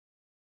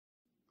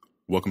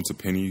Welcome to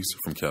Pennies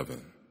from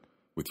Kevin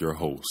with your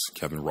host,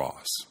 Kevin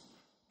Ross,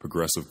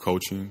 progressive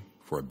coaching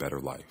for a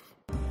better life.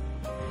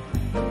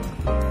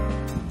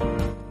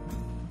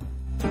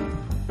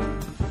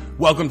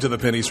 Welcome to the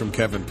Pennies from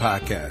Kevin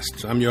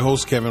podcast. I'm your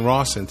host, Kevin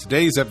Ross, and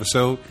today's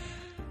episode,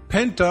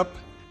 Pent Up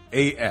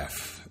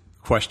AF,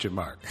 question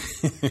mark.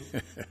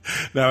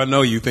 Now, I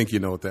know you think you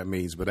know what that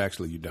means, but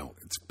actually you don't.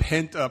 It's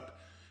pent up,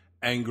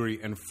 angry,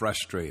 and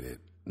frustrated,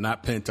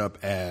 not pent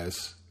up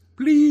as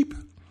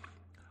bleep.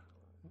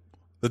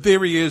 The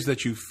theory is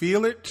that you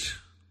feel it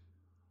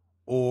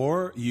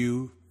or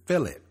you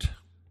feel it.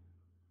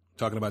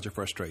 Talking about your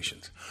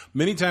frustrations.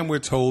 Many times we're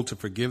told to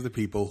forgive the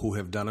people who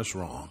have done us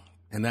wrong.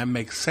 And that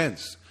makes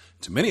sense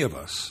to many of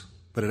us,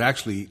 but it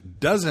actually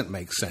doesn't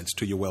make sense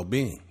to your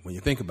well-being when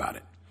you think about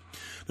it.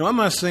 Now, I'm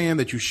not saying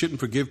that you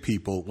shouldn't forgive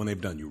people when they've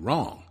done you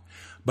wrong,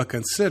 but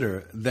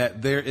consider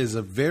that there is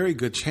a very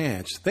good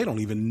chance they don't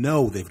even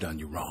know they've done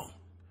you wrong,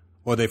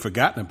 or they've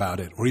forgotten about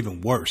it, or even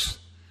worse,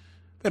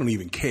 they don't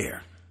even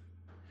care.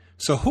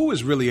 So who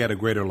is really at a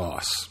greater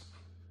loss?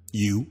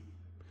 You.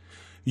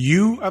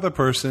 You are the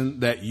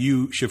person that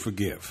you should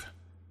forgive.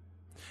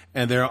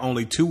 And there are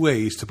only two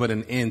ways to put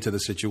an end to the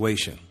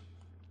situation.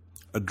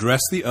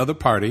 Address the other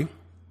party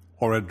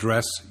or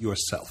address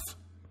yourself.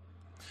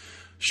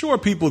 Sure,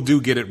 people do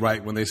get it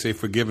right when they say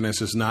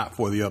forgiveness is not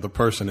for the other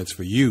person, it's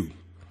for you.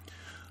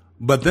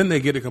 But then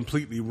they get it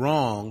completely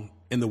wrong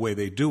in the way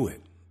they do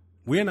it.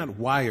 We're not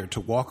wired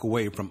to walk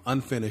away from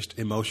unfinished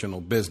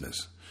emotional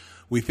business.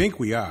 We think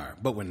we are,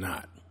 but we're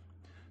not.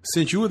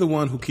 Since you are the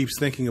one who keeps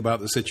thinking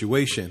about the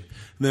situation,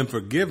 then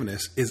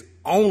forgiveness is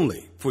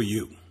only for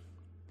you.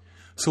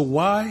 So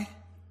why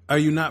are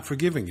you not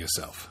forgiving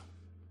yourself?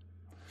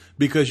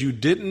 Because you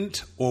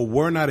didn't or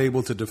were not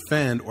able to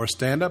defend or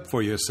stand up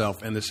for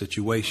yourself in the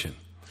situation.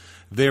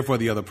 Therefore,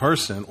 the other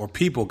person or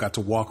people got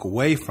to walk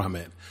away from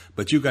it,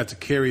 but you got to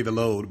carry the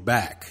load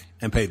back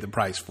and pay the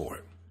price for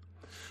it.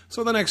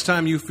 So the next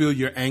time you feel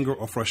your anger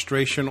or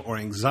frustration or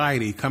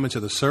anxiety coming to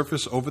the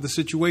surface over the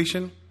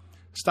situation,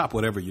 stop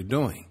whatever you're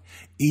doing,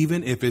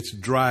 even if it's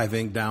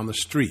driving down the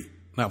street.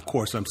 Now, of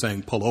course, I'm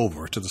saying pull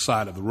over to the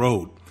side of the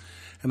road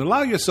and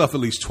allow yourself at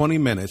least 20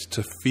 minutes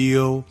to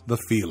feel the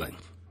feeling.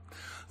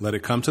 Let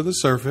it come to the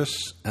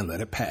surface and let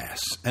it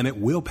pass, and it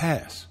will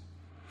pass.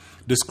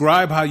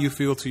 Describe how you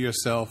feel to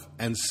yourself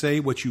and say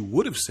what you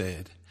would have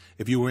said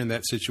if you were in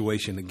that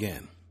situation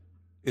again.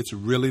 It's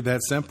really that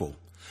simple.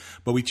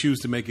 But we choose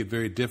to make it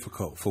very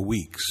difficult for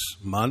weeks,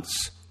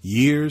 months,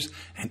 years,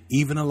 and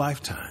even a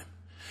lifetime.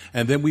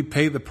 And then we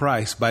pay the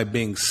price by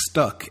being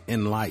stuck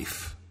in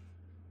life.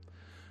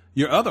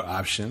 Your other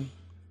option,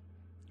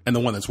 and the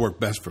one that's worked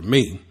best for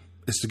me,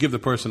 is to give the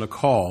person a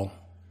call,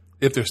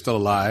 if they're still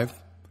alive,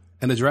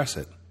 and address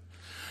it.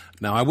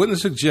 Now, I wouldn't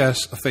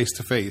suggest a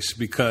face-to-face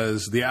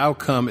because the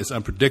outcome is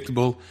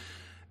unpredictable,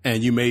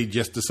 and you may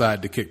just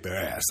decide to kick their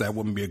ass. That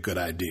wouldn't be a good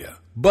idea.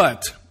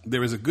 But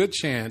there is a good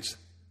chance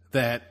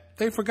that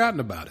they've forgotten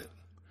about it.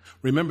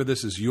 Remember,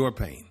 this is your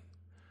pain.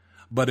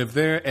 But if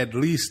they're at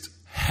least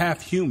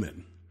half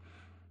human,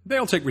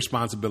 they'll take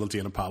responsibility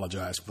and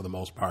apologize for the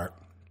most part.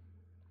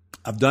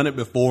 I've done it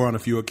before on a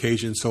few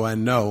occasions, so I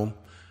know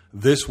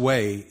this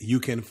way you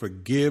can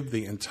forgive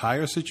the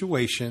entire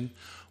situation,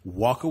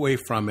 walk away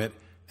from it,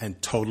 and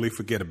totally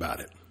forget about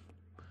it.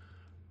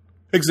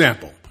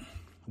 Example,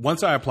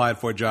 once I applied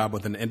for a job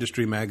with an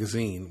industry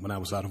magazine when I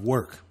was out of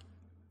work.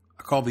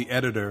 I called the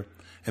editor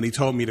and he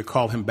told me to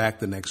call him back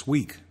the next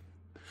week.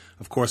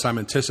 Of course, I'm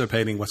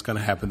anticipating what's going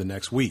to happen the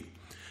next week.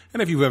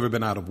 And if you've ever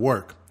been out of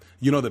work,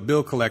 you know that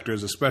bill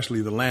collectors,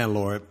 especially the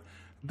landlord,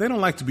 they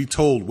don't like to be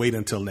told wait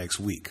until next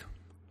week.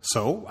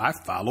 So I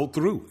followed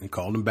through and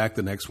called him back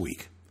the next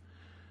week.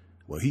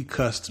 Well, he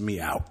cussed me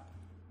out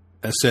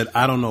and said,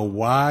 I don't know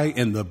why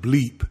in the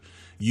bleep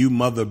you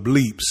mother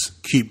bleeps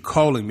keep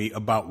calling me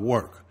about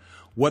work.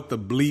 What the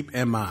bleep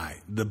am I?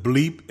 The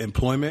bleep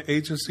employment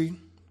agency?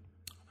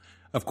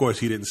 Of course,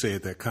 he didn't say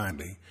it that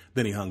kindly.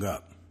 Then he hung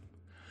up.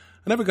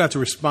 I never got to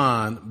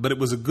respond, but it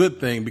was a good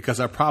thing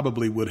because I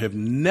probably would have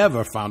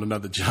never found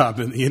another job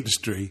in the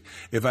industry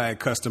if I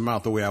had cussed him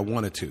out the way I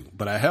wanted to.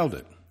 But I held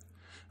it.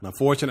 And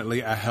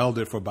unfortunately, I held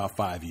it for about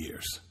 5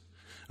 years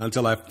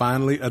until I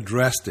finally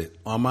addressed it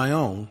on my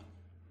own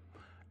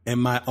in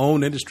my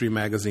own industry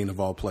magazine of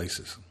all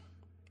places.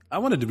 I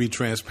wanted to be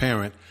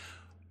transparent,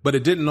 but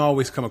it didn't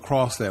always come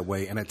across that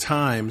way. And at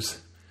times,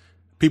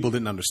 people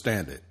didn't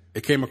understand it.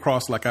 It came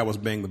across like I was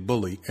being the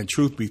bully, and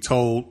truth be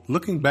told,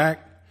 looking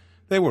back,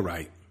 they were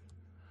right.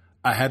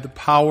 I had the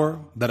power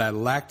that I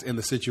lacked in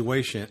the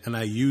situation, and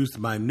I used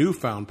my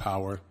newfound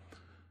power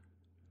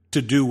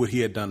to do what he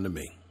had done to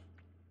me.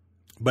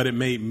 But it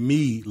made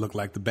me look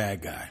like the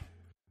bad guy.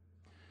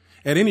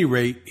 At any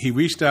rate, he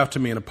reached out to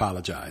me and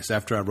apologized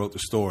after I wrote the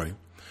story,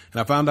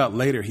 and I found out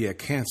later he had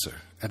cancer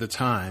at the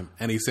time,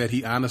 and he said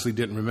he honestly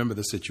didn't remember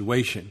the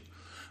situation,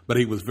 but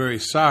he was very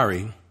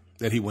sorry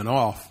that he went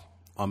off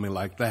on me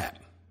like that.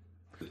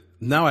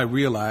 Now I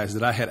realized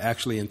that I had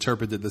actually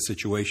interpreted the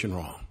situation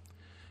wrong.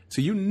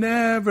 So you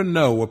never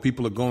know what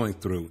people are going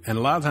through. And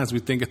a lot of times we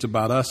think it's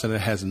about us and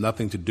it has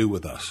nothing to do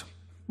with us.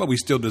 but we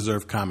still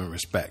deserve common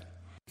respect.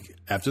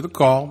 After the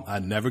call, I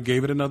never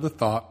gave it another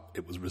thought.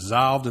 It was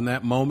resolved in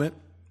that moment,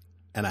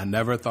 and I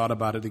never thought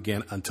about it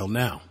again until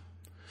now,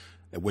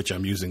 at which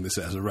I'm using this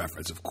as a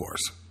reference, of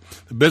course.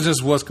 The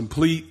business was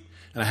complete,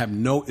 and I have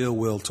no ill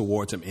will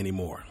towards him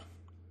anymore.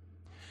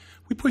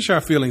 We push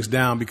our feelings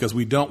down because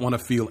we don't want to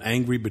feel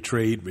angry,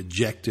 betrayed,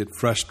 rejected,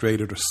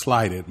 frustrated, or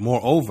slighted.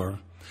 Moreover,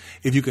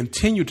 if you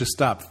continue to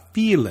stop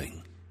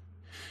feeling,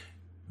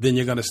 then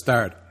you're going to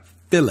start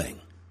filling.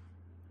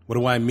 What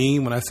do I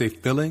mean when I say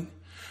filling?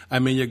 I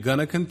mean you're going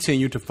to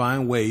continue to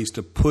find ways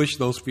to push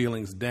those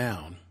feelings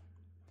down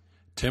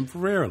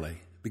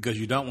temporarily because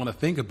you don't want to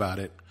think about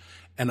it,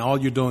 and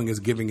all you're doing is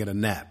giving it a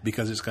nap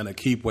because it's going to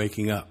keep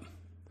waking up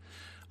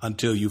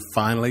until you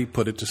finally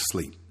put it to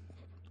sleep.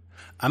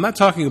 I'm not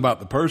talking about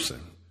the person.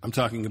 I'm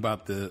talking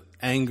about the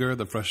anger,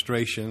 the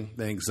frustration,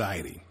 the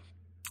anxiety,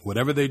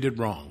 whatever they did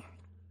wrong.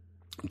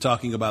 I'm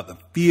talking about the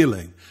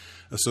feeling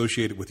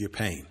associated with your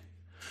pain.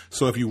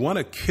 So if you want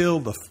to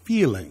kill the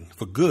feeling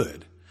for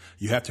good,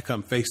 you have to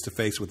come face to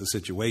face with the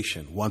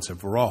situation once and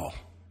for all.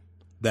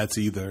 That's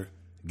either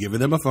giving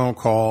them a phone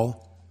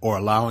call or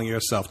allowing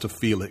yourself to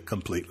feel it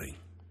completely.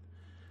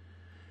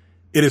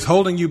 It is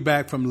holding you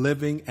back from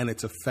living, and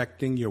it's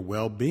affecting your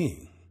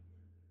well-being.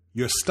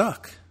 You're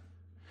stuck.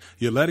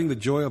 You're letting the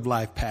joy of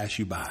life pass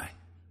you by.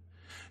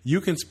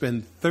 You can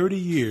spend 30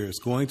 years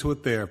going to a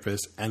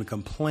therapist and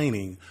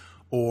complaining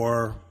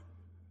or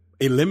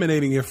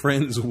eliminating your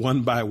friends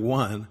one by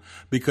one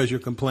because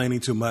you're complaining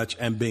too much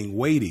and being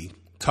weighty,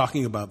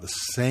 talking about the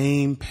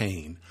same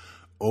pain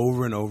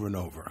over and over and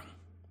over.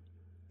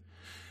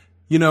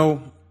 You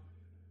know,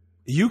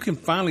 you can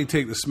finally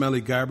take the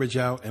smelly garbage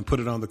out and put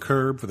it on the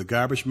curb for the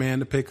garbage man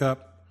to pick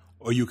up,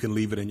 or you can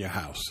leave it in your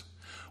house.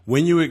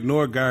 When you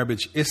ignore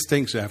garbage, it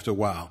stinks after a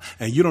while,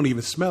 and you don't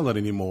even smell it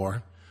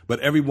anymore,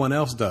 but everyone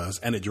else does,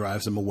 and it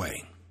drives them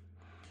away.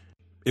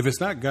 If it's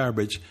not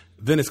garbage,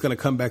 then it's going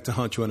to come back to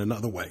haunt you in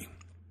another way.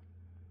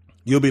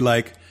 You'll be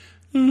like,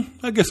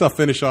 I guess I'll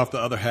finish off the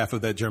other half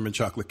of that German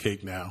chocolate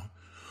cake now.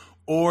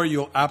 Or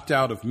you'll opt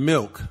out of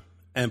milk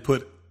and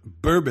put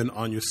bourbon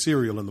on your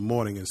cereal in the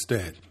morning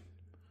instead.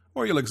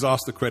 Or you'll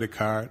exhaust the credit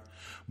card,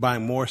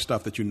 buying more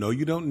stuff that you know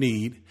you don't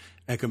need,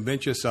 and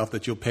convince yourself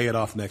that you'll pay it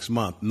off next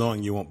month,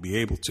 knowing you won't be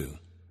able to.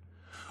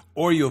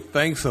 Or you'll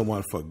thank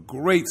someone for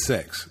great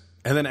sex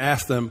and then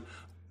ask them,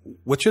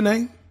 what's your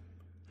name?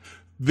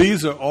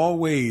 These are all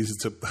ways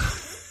that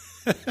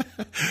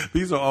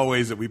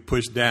we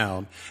push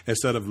down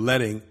instead of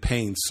letting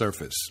pain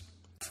surface.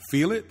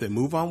 Feel it, then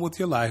move on with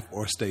your life,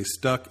 or stay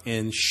stuck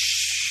in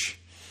shh.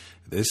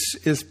 This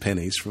is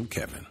Pennies from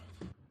Kevin.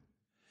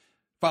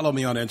 Follow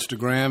me on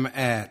Instagram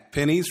at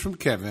Pennies from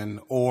Kevin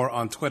or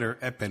on Twitter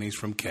at Pennies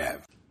from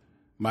Kev.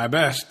 My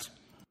best.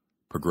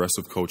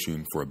 Progressive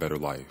coaching for a better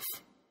life.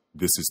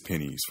 This is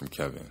Pennies from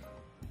Kevin.